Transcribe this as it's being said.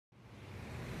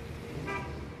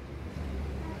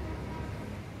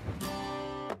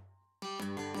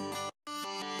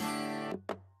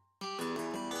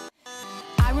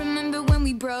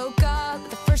broke up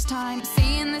the first time,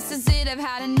 saying this is it, I've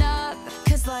had enough.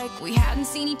 Cause like we hadn't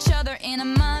seen each other in a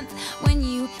month. When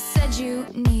you said you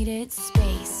needed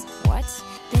space, what?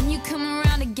 Then you come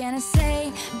around again and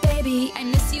say, baby, I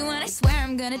miss you and I swear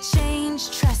I'm gonna change.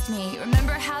 Trust me,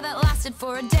 remember how that lasted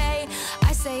for a day?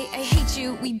 I say I hate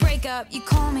you, we break up, you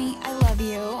call me, I love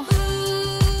you.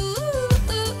 Ooh.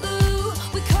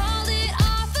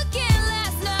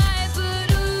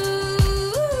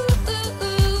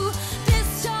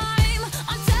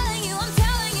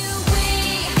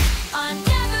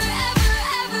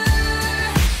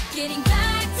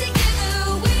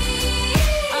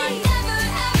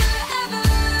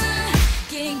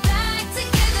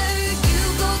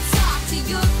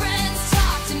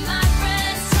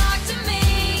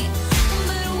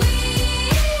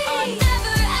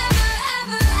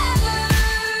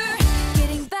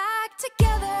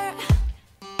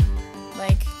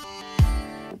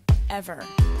 Ever.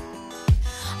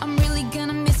 I'm really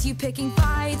gonna miss you picking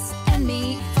fights, and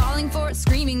me falling for it,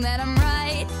 screaming that I'm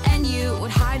right. And you would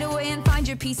hide away and find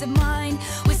your peace of mind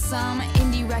with some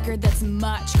indie record that's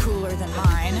much cooler than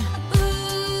mine.